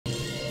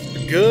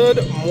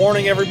Good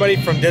morning, everybody,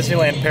 from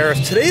Disneyland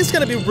Paris. Today's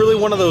going to be really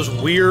one of those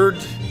weird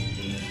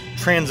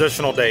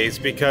transitional days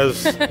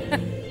because,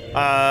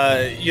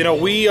 you know,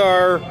 we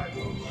are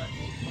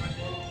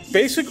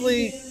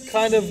basically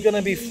kind of going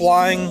to be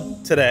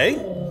flying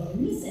today.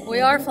 We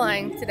are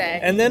flying today.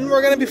 And then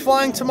we're going to be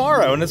flying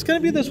tomorrow, and it's going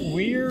to be this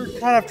weird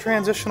kind of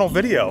transitional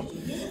video.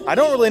 I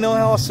don't really know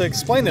how else to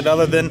explain it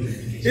other than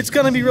it's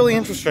going to be really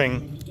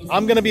interesting.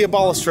 I'm going to be a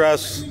ball of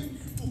stress.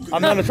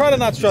 I'm going to try to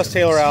not stress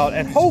Taylor out,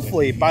 and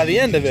hopefully by the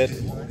end of it,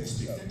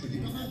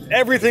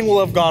 everything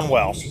will have gone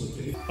well.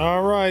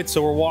 All right,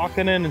 so we're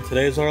walking in, and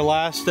today's our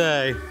last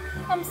day.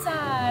 I'm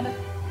sad.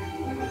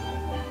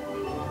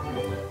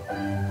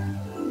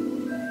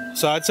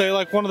 So I'd say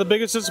like one of the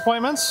biggest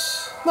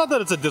disappointments. Not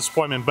that it's a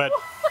disappointment, but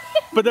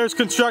there's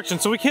construction,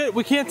 so we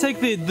can't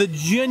take the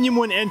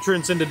genuine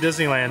entrance into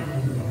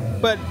Disneyland.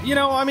 But you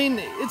know, I mean,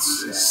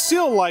 it's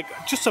still like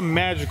just a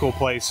magical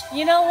place.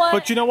 You know what?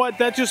 But you know what?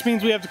 That just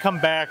means we have to come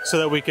back so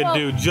that we can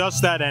do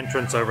just that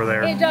entrance over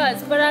there. It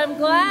does, but I'm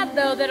glad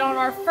though that on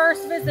our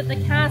first visit the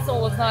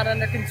castle was not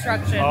under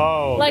construction.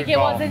 Oh, like it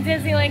was in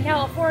Disneyland,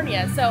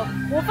 California. So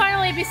we'll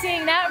finally be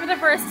seeing that for the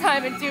first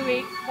time in 2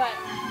 weeks. But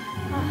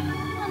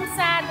I'm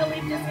sad to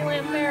leave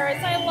Disneyland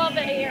Paris. I love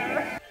it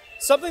here.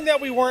 Something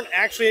that we weren't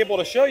actually able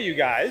to show you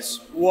guys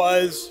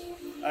was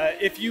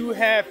if you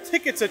have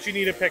tickets that you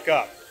need to pick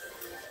up.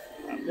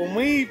 When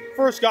we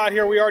first got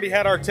here, we already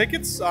had our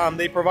tickets.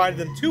 They provided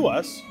them to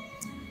us.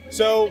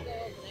 So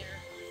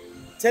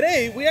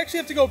today, we actually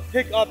have to go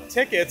pick up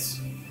tickets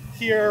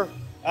here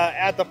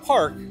at the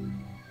park.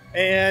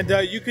 And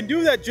you can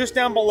do that just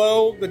down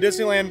below the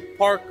Disneyland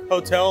Park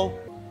Hotel.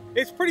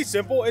 It's pretty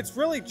simple. It's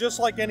really just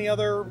like any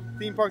other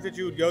theme park that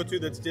you would go to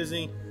that's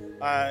Disney.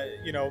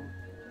 You know,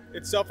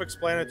 it's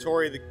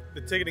self-explanatory.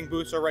 The ticketing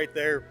booths are right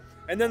there.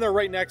 And then they're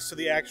right next to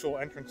the actual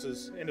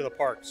entrances into the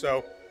park.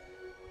 So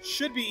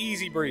should be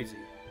easy breezy.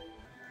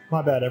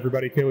 My bad,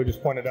 everybody. Taylor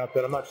just pointed out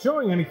that I'm not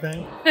showing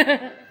anything.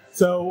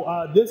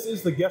 So this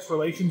is the guest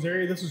relations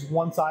area. This is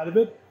one side of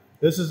it.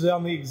 This is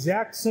on the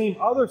exact same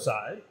other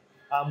side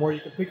where you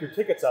can pick your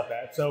tickets up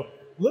at. So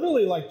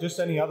literally like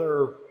just any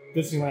other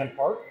Disneyland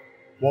park,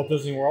 Walt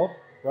Disney World,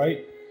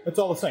 right? It's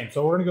all the same.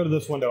 So we're going to go to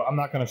this window. I'm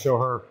not going to show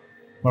her.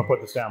 I'm going to put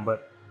this down,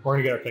 but we're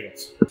going to get our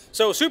tickets.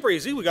 So super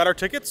easy. We got our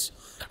tickets.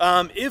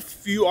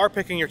 If you are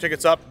picking your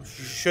tickets up,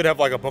 you should have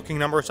like a booking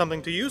number or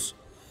something to use.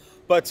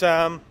 But,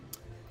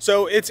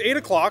 so it's 8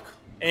 o'clock,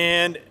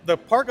 and the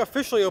park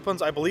officially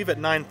opens, I believe, at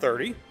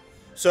 9:30.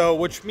 So,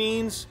 which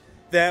means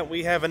that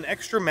we have an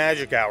extra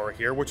magic hour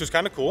here, which is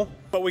kind of cool.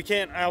 But we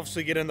can't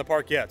obviously get in the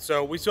park yet.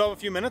 So we still have a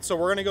few minutes, so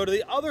we're going to go to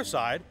the other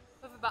side.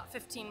 We have about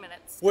 15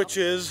 minutes. Which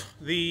is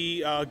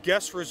the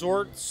guest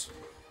resorts.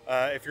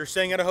 If you're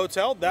staying at a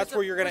hotel, that's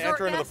where you're going to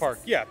enter into the park.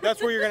 Yeah,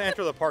 that's where you're going to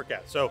enter the park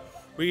at. So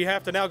we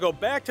have to now go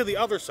back to the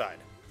other side.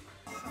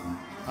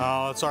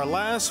 It's our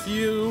last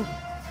view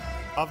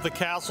of the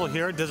castle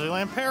here at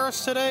Disneyland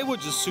Paris today,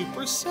 which is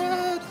super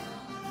sad.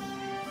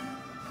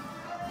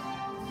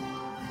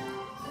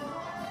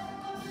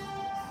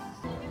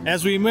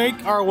 As we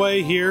make our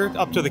way here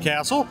up to the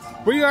castle,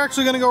 we are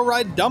actually going to go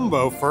ride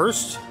Dumbo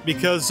first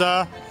because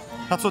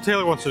that's what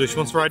Taylor wants to do. She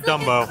wants to ride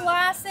Dumbo. Like a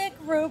classic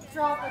rope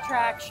drop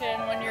attraction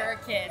when you're a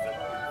kid.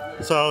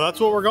 So that's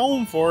what we're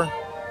going for.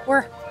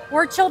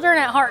 We're children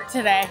at heart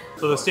today.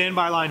 So the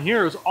standby line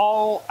here is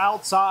all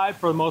outside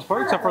for the most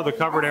part, except for the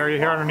covered area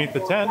here underneath the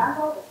tent.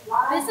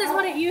 This is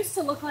what it used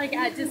to look like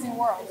at Disney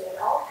World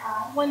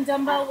when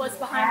Dumbo was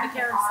behind the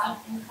carousel.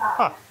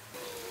 Huh.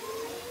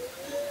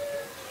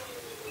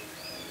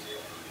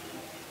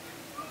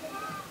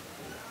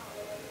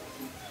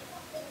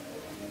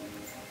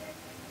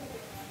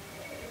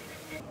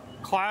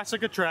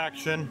 Classic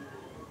attraction.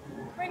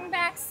 Bring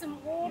back some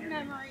old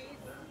memories.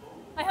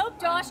 I hope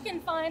Josh can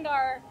find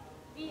our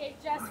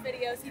VHS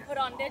videos he put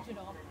on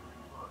digital,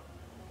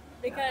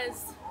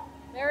 because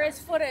there is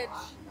footage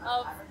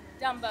of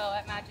Dumbo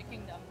at Magic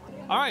Kingdom.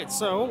 All right,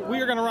 so we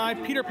are going to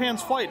ride Peter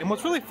Pan's Flight, and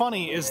what's really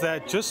funny is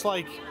that just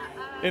like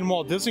in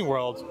Walt Disney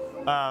World,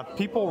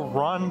 people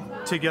run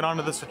to get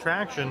onto this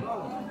attraction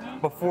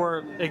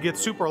before it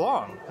gets super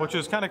long, which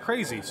is kind of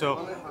crazy.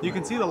 So you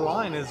can see the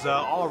line is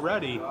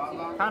already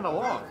kind of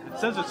long. It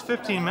says it's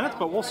 15 minutes,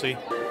 but we'll see.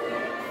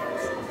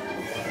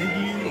 Thank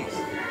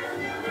you.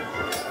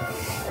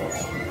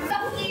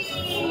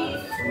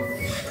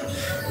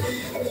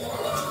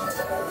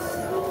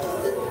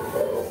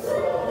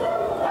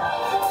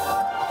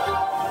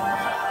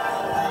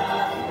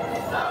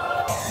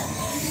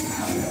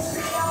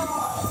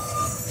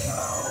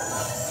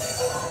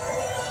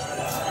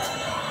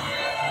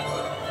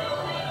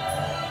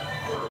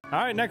 All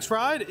right, next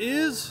ride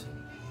is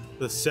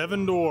the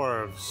Seven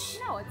Dwarfs.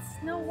 No, it's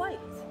Snow White.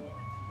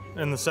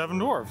 And the Seven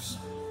Dwarfs.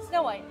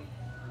 Snow White.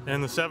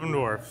 And the Seven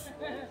Dwarfs.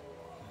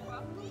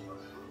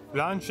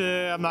 Blanche,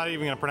 I'm not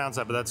even going to pronounce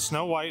that, but that's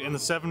Snow White and the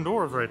Seven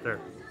Dwarfs right there.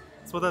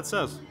 That's what that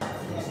says.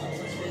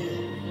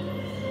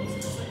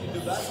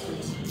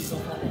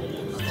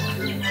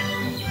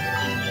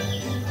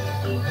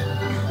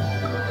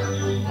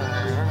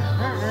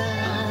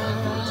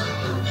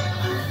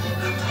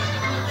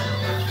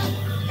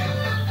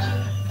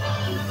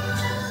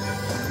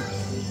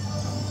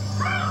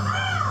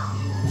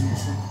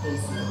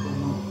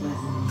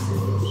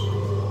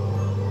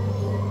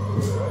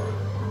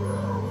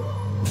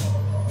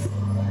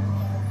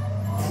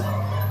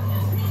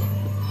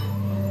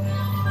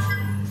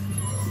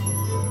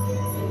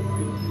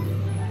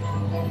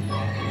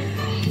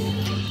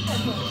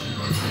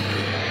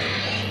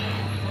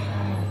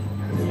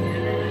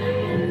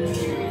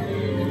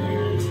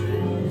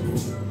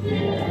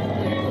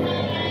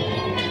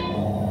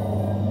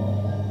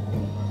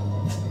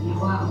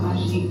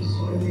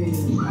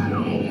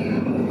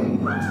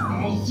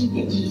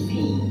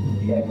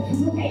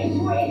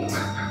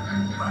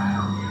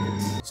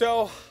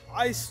 So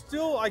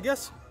I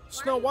guess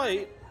Snow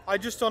White, I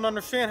just don't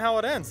understand how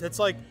it ends. It's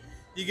like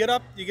you get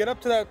up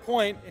to that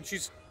point and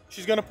she's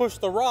gonna push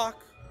the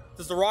rock.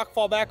 Does the rock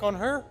fall back on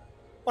her?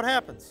 What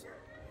happens?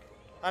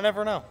 I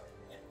never know.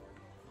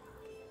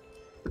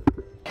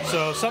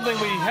 So something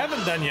we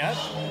haven't done yet,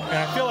 and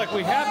I feel like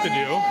we have to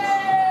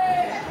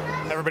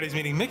do, everybody's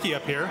meeting Mickey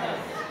up here,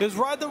 is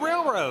ride the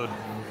railroad.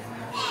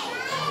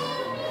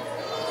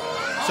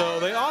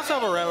 So they also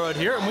have a railroad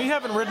here, and we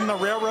haven't ridden the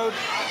railroad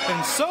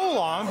in so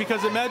long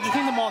because at Magic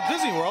Kingdom Walt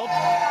Disney World,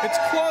 it's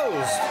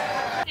closed.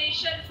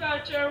 Station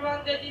for tour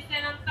around the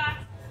Disneyland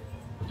Paris.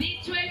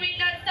 This train will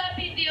not stop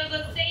in the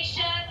other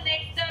station.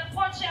 Next stop,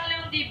 Port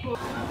Charlotte Depot.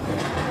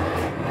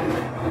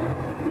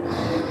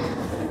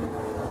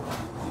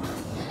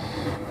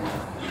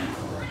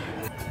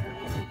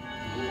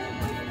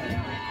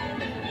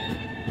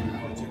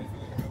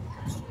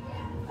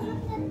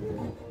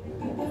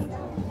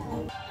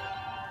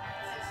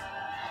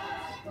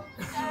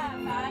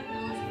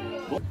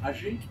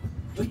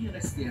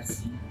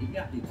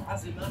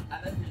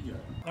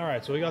 All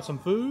right, so we got some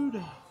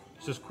food.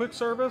 It's just quick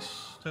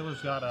service.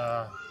 Taylor's got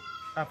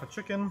half a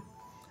chicken,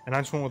 and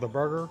I just went with a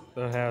burger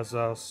that has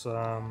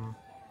some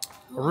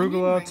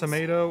arugula,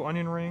 tomato,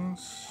 onion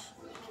rings,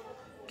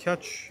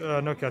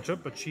 no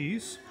ketchup, but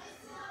cheese.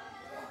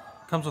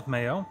 Comes with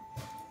mayo.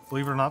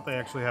 Believe it or not, they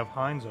actually have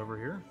Heinz over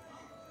here.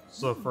 This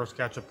is the first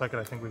ketchup packet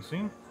I think we've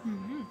seen.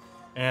 Mm-hmm.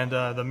 And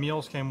the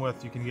meals came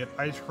with, you can get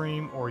ice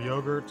cream or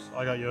yogurt.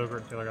 I got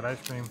yogurt, Taylor got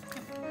ice cream.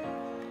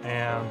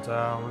 And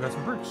we got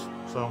some drinks.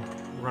 So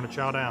we're gonna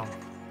chow down.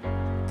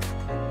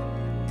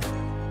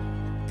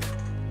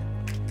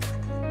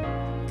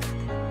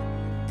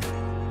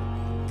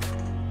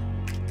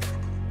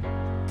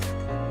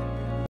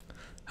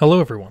 Hello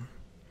everyone.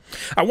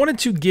 I wanted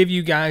to give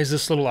you guys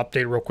this little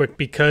update real quick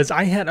because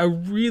I had a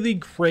really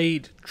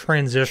great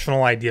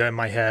transitional idea in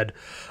my head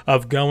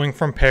of going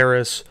from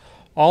Paris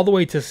all the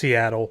way to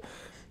Seattle,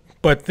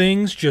 but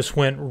things just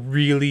went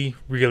really,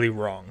 really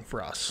wrong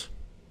for us.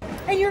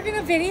 And you're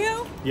gonna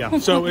video? Yeah,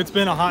 so it's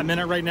been a hot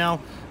minute right now.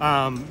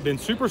 Been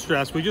super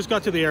stressed. We just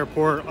got to the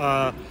airport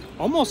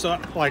almost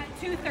like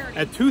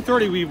at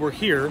 2:30 we were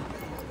here,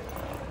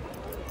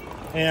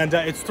 and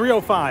it's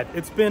 3:05.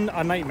 It's been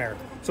a nightmare.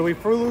 So we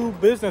flew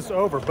business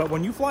over, but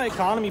when you fly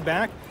economy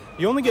back,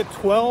 you only get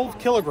 12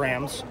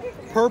 kilograms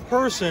per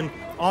person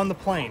on the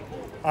plane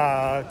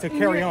to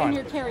carry on.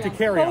 Both of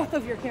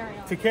your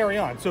carry-on. To carry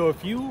on. So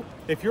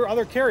if your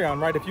other carry-on,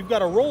 right, if you've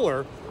got a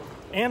roller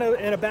and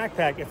a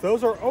backpack, if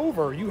those are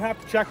over, you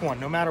have to check one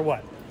no matter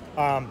what.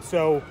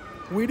 So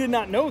we did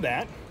not know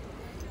that,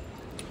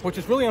 which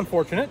is really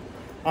unfortunate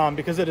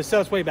because it has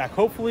set us way back.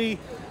 Hopefully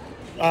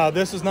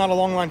this is not a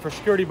long line for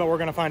security, but we're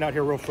going to find out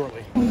here real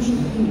shortly.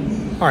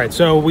 All right,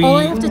 so all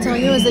I have to tell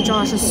you is that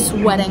Josh is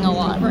sweating a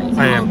lot right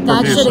now. I am,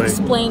 that profusely. should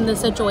explain the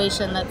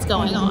situation that's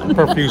going on.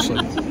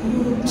 Profusely.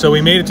 So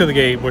we made it to the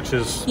gate, which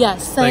is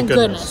yes, thank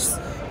goodness.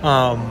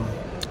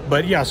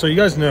 But yeah, so you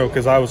guys know,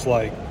 because I was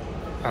like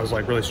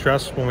really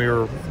stressed when we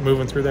were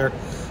moving through there.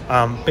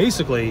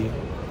 Basically,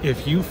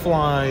 if you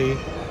fly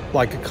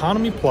like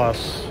economy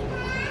plus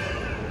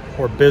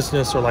or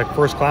business or like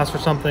first class or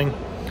something,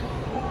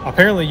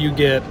 apparently you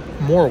get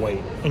more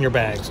weight in your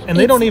bags, and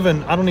I don't even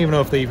know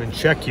if they even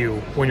check you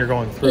when you're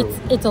going through.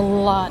 It's a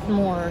lot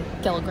more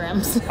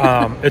kilograms.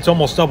 It's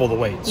almost double the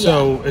weight. Yeah.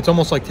 So it's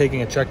almost like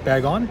taking a check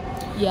bag on.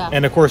 Yeah.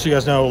 And of course, you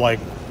guys know, like,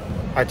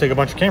 I take a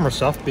bunch of camera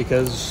stuff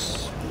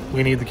because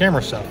we need the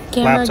camera stuff.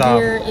 Camera Laptop,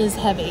 gear is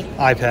heavy.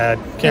 iPad,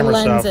 camera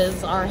stuff.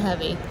 Lenses are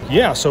heavy.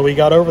 Yeah, so we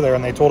got over there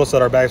and they told us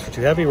that our bags were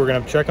too heavy. We're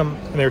going to check them.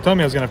 And they were telling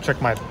me I was going to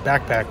check my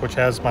backpack, which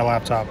has my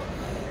laptop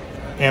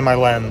and my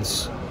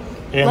lens.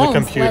 And the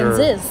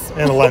computer,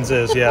 and the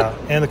lenses, yeah,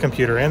 and the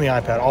computer, and the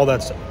iPad, all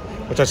that stuff.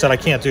 Which I said I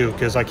can't do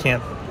because I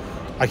can't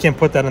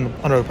put that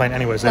under the plane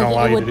anyways. They don't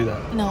allow you to do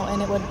that. No,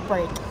 and it would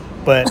break.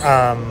 But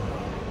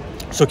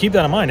so keep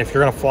that in mind. If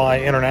you're going to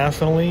fly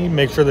internationally,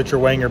 make sure that you're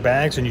weighing your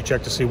bags and you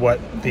check to see what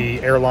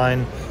the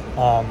airline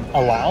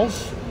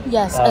allows.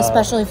 Yes,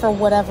 especially for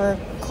whatever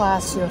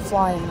class you're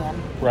flying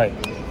in. Right.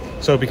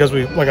 So because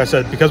we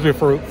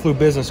flew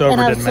business over,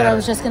 and it didn't matter. I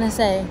was just going to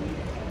say.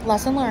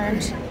 Lesson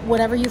learned,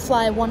 whatever you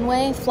fly one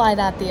way, fly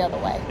that the other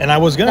way. And I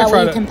was going to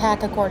try you can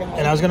pack accordingly.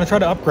 And I was going to try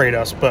to upgrade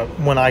us, but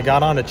when I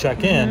got on to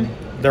check in,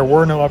 there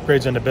were no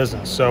upgrades into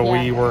business, so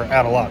we were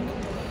out of luck.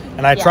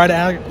 And I tried to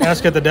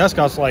ask at the desk,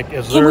 I was like,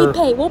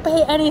 we'll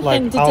pay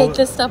anything to take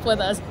this stuff with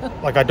us.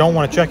 Like, I don't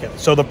want to check it.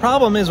 So the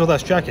problem is with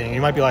us checking,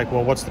 you might be like,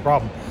 well, what's the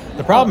problem?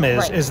 The problem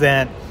is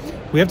that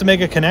we have to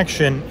make a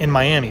connection in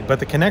Miami, but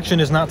the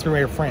connection is not through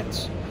Air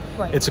France.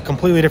 Right. It's a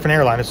completely different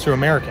airline. It's through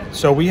American.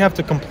 So we have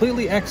to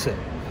completely exit.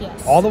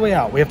 Yes. All the way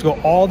out. We have to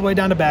go all the way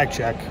down to bag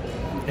check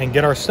and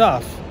get our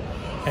stuff,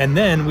 and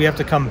then we have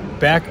to come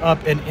back up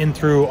and in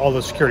through all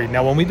the security.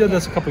 Now, when we did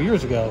this a couple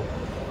years ago,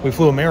 we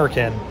flew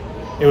American.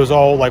 It was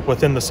all like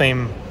within the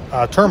same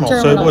terminal,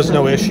 so it was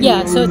no issue.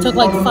 Yeah, so it took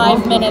like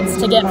 5 minutes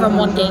to get from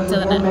one gate to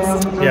the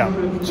next. Yeah,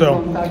 so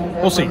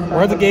we'll see.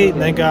 We're at the gate,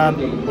 thank God.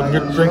 We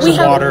can drink some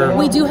water.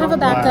 We do have a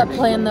backup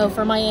plan though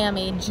for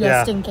Miami,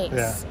 just in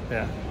case.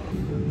 Yeah.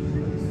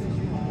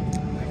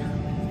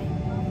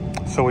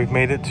 So we've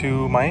made it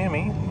to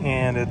Miami,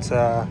 and it's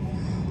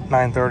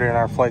 9:30, and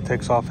our flight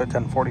takes off at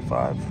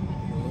 10:45.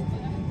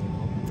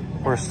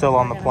 We're still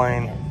on the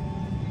plane.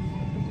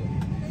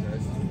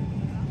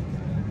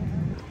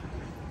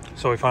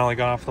 So we finally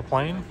got off the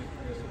plane,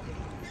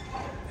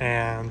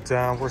 and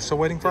we're still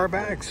waiting for our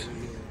bags.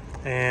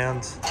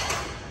 And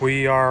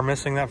we are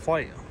missing that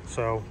flight.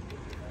 So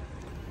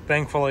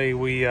thankfully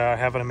we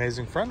have an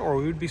amazing friend, or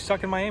we would be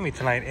stuck in Miami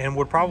tonight and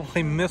would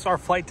probably miss our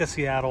flight to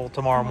Seattle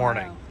tomorrow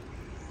morning.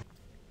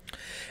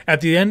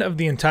 At the end of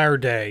the entire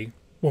day,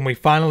 when we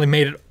finally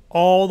made it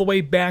all the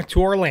way back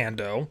to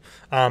Orlando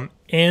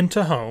and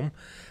to home,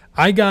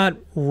 I got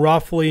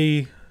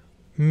roughly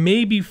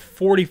maybe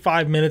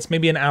 45 minutes,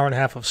 maybe an hour and a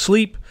half of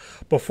sleep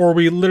before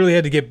we literally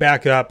had to get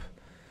back up.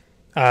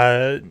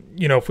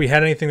 You know, if we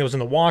had anything that was in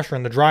the washer,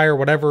 in the dryer,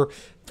 whatever,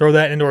 throw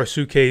that into our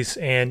suitcase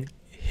and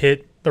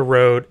hit the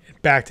road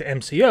back to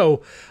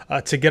MCO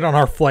to get on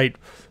our flight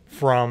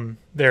from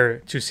there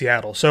to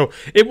Seattle. So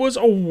it was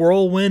a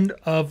whirlwind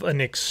of an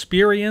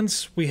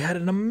experience. We had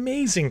an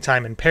amazing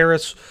time in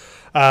Paris,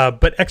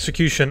 but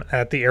execution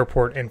at the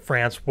airport in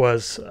France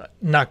was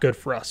not good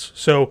for us.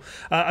 So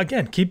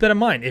again, keep that in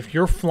mind. If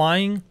you're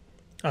flying,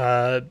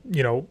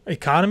 you know,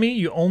 economy,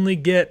 you only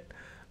get,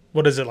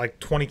 what is it, like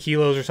 20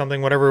 kilos or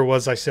something, whatever it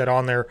was I said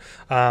on there.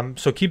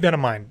 So keep that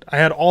in mind. I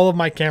had all of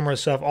my camera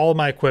stuff, all of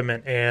my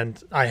equipment,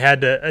 and I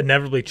had to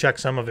inevitably check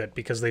some of it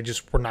because they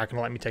just were not going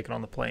to let me take it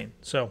on the plane.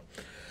 So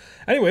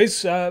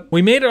anyways,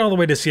 we made it all the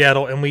way to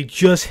Seattle, and we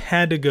just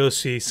had to go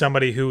see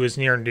somebody who is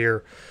near and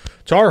dear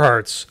to our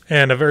hearts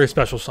and a very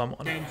special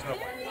someone.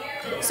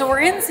 So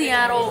we're in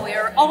Seattle, we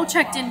are all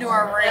checked into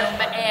our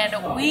room,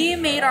 and we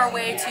made our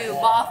way to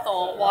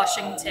Bothell,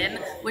 Washington,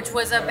 which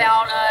was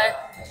about a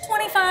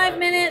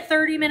 25-minute,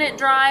 30-minute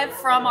drive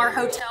from our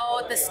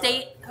hotel, the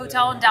State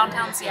Hotel in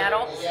downtown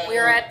Seattle. We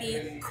are at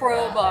the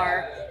Crow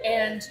Bar,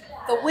 and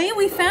the way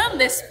we found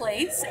this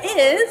place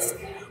is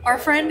our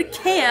friend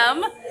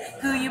Cam,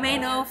 who you may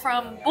know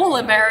from Bull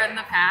and Bear in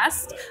the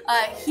past.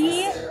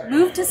 He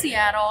moved to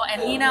Seattle,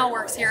 and he now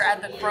works here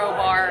at the Crow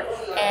Bar,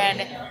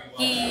 and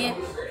he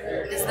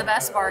is the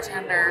best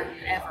bartender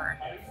ever.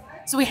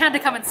 So we had to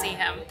come and see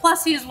him.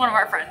 Plus, he's one of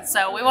our friends,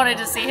 so we wanted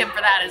to see him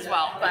for that as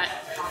well. But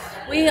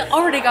we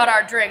already got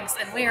our drinks,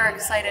 and we are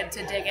excited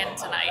to dig in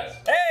tonight.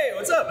 Hey,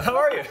 what's up? How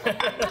are you?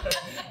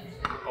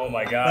 Oh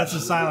my gosh. That's a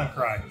silent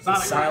cry.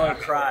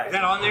 Silent cry. Is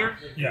that on there?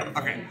 Yeah.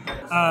 Okay.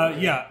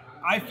 Yeah,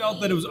 I felt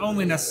that it was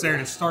only necessary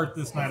to start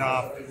this night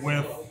off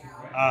with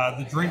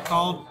the drink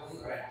called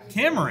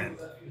Tamarind,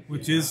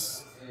 which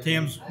is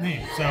Cam's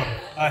name. So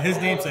his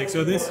namesake.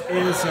 So this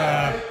is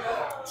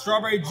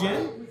strawberry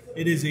gin.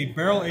 It is a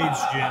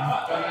barrel-aged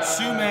gin,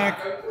 sumac,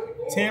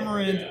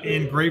 tamarind,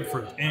 and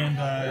grapefruit, and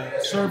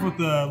served with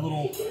a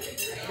little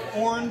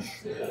orange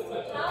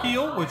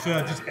peel, which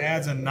just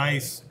adds a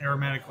nice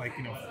aromatic, like,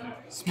 you know,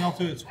 smell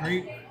to it. It's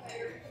great.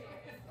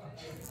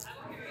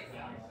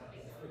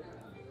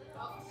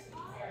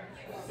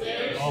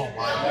 Oh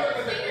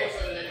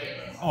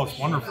my! Oh, it's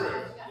wonderful.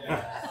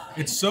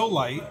 It's so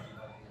light.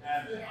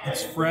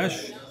 It's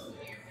fresh.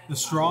 The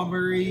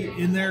strawberry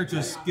in there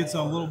just gets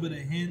a little bit of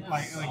hint,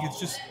 like it's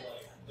just,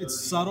 it's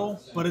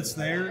subtle, but it's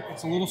there.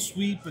 It's a little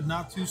sweet, but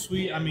not too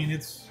sweet. I mean,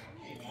 it's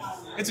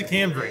a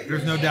Cam drink.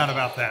 There's no doubt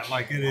about that.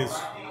 Like, it is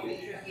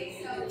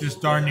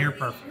just darn near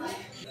perfect.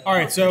 All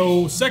right,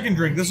 so second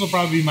drink. This will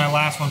probably be my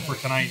last one for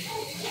tonight.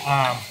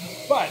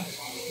 But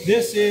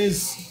this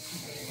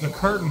is the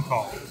curtain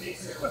call,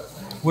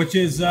 which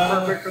is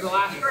Perfect for the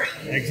last drink.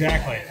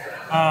 Exactly.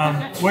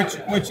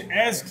 Which,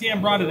 as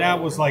Cam brought it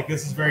out, was like,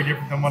 this is very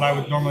different than what I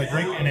would normally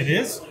drink, and it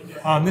is.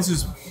 This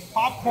is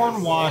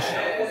Popcorn Wash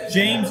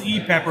James E.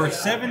 Pepper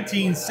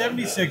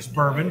 1776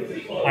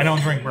 bourbon. I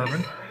don't drink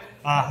bourbon.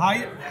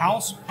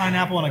 House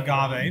pineapple and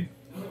agave.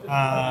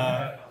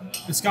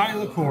 Biscotti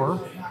liqueur,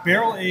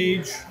 barrel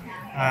aged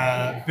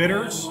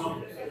bitters,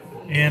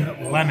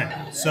 and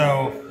lemon.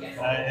 So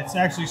it's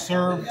actually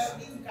served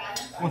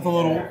with a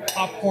little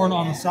popcorn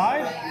on the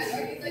side.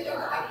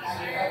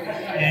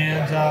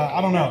 And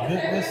I don't know,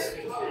 this.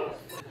 All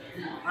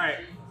right.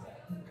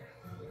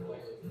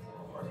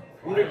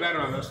 We'll do better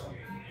on this one.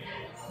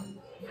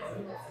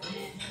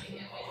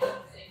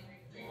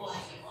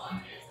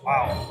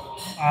 Wow.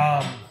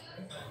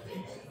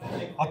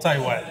 I'll tell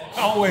you what,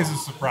 always a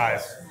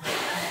surprise.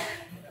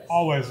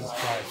 Always a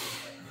surprise.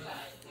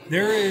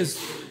 There is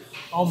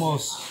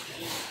almost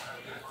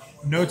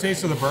no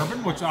taste of the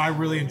bourbon, which I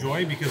really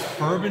enjoy, because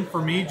bourbon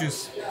for me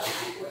just,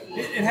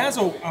 it has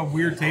a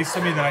weird taste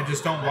to me that I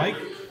just don't like.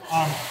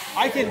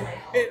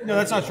 No,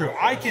 that's not true.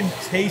 I can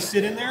taste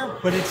it in there,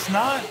 but it's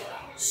not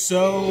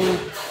so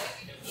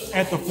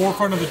at the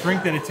forefront of the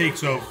drink that it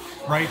takes over,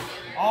 right?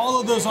 All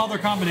of those other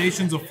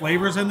combinations of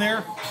flavors in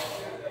there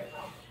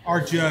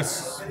are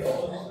just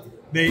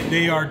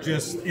They are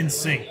just in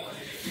sync.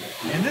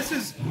 And this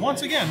is,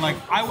 once again, like,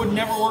 I would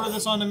never order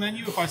this on the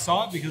menu if I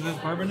saw it because it has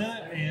bourbon in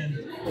it, and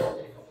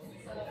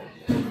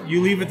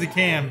you leave it to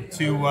Cam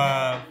to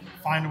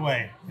find a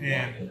way.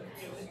 And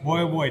boy,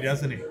 oh boy,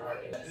 doesn't he.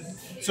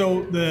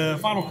 So the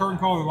final curtain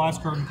call, or the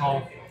last curtain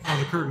call, or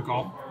the curtain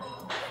call,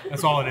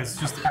 that's all it is,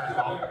 just the curtain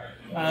call,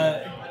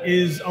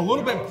 is a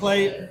little bit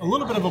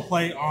of a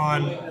play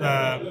on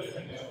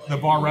the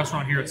bar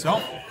restaurant here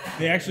itself.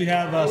 They actually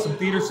have some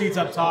theater seats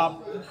up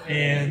top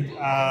and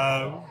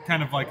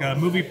kind of like a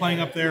movie playing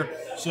up there.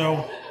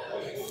 So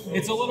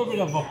it's a little bit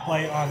of a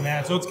play on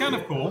that. So it's kind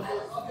of cool.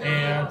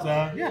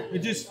 And yeah,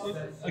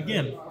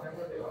 again,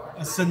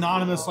 a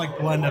synonymous like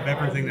blend of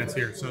everything that's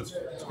here. So it's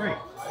great.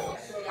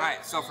 All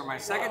right, so for my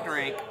second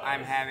drink,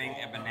 I'm having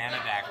a banana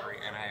daiquiri,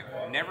 and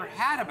I've never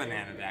had a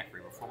banana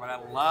daiquiri before, but I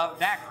love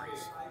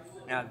daiquiris.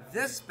 Now,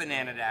 this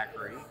banana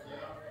daiquiri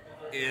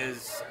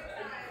it's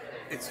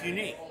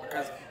unique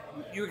because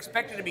you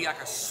expect it to be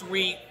like a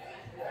sweet,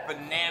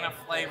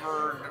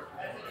 banana-flavored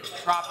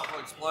tropical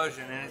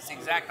explosion, and it's the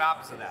exact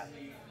opposite of that.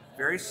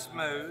 Very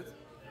smooth,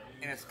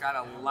 and it's got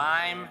a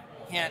lime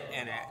hint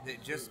in it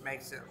that just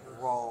makes it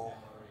roll.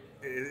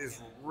 It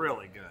is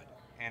really good,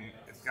 and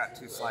it's got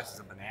 2 slices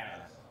of banana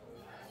in it.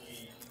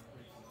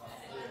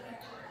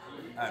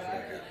 That's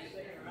really good.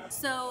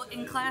 So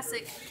in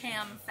classic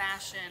Cam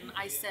fashion,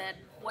 I said,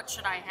 what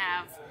should I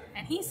have?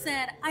 And he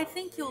said, I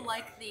think you'll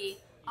like the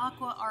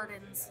Aqua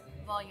Ardens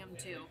Volume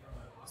 2.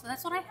 So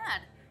that's what I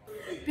had.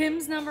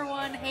 Pim's number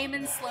 1,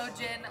 Heyman's Slow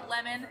Gin,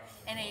 lemon,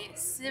 and a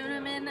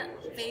cinnamon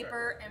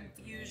vapor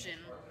infusion.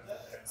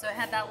 So it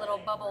had that little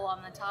bubble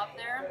on the top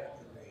there.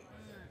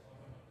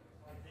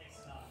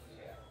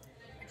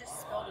 I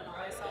just spilled it on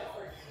myself.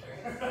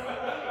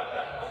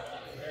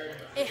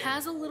 It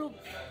has a little,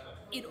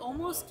 it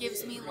almost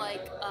gives me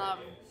like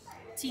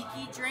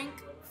tiki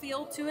drink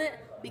feel to it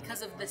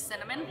because of the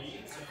cinnamon.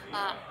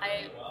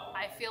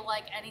 I feel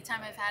like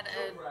anytime I've had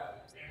a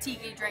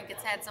tiki drink,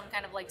 it's had some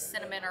kind of like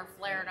cinnamon or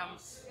falernum.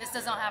 This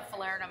doesn't have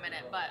falernum in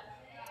it, but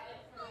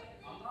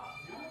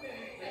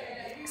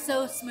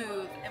so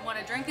smooth. And when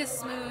a drink is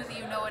smooth,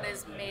 you know it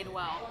is made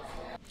well.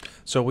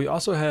 So we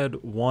also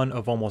had one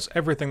of almost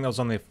everything that was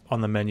on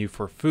the menu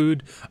for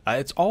food.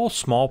 It's all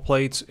small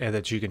plates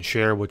that you can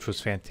share, which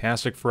was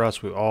fantastic for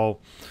us. We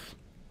all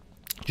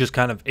just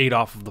kind of ate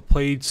off of the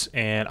plates,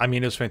 and I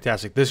mean, it was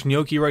fantastic. This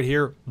gnocchi right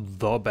here,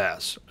 the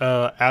best.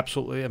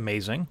 Absolutely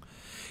amazing.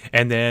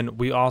 And then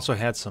we also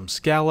had some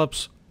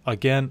scallops,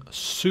 again,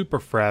 super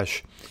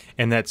fresh.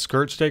 And that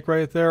skirt steak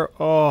right there,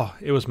 oh,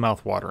 it was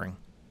mouth-watering.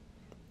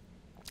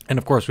 And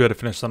of course, we had to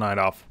finish the night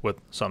off with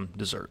some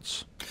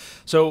desserts.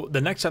 So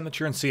the next time that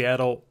you're in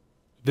Seattle,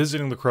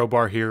 visiting the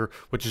Crowbar here,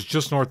 which is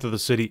just north of the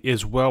city,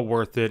 is well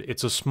worth it.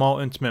 It's a small,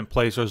 intimate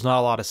place. There's not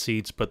a lot of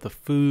seats, but the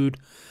food,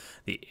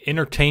 the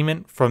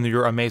entertainment from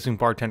your amazing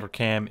bartender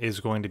Cam is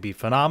going to be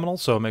phenomenal.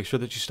 So make sure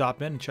that you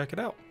stop in and check it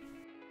out.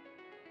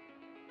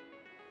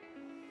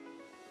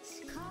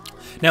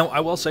 Now,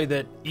 I will say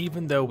that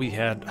even though we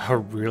had a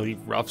really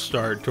rough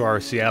start to our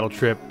Seattle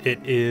trip,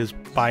 it is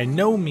by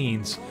no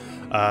means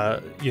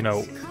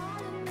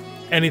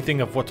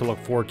anything of what to look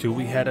forward to.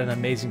 We had an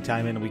amazing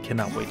time, and we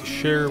cannot wait to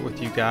share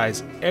with you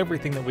guys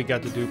everything that we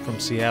got to do from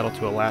Seattle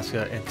to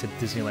Alaska and to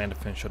Disneyland to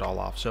finish it all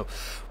off. So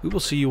we will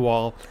see you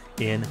all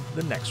in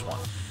the next one.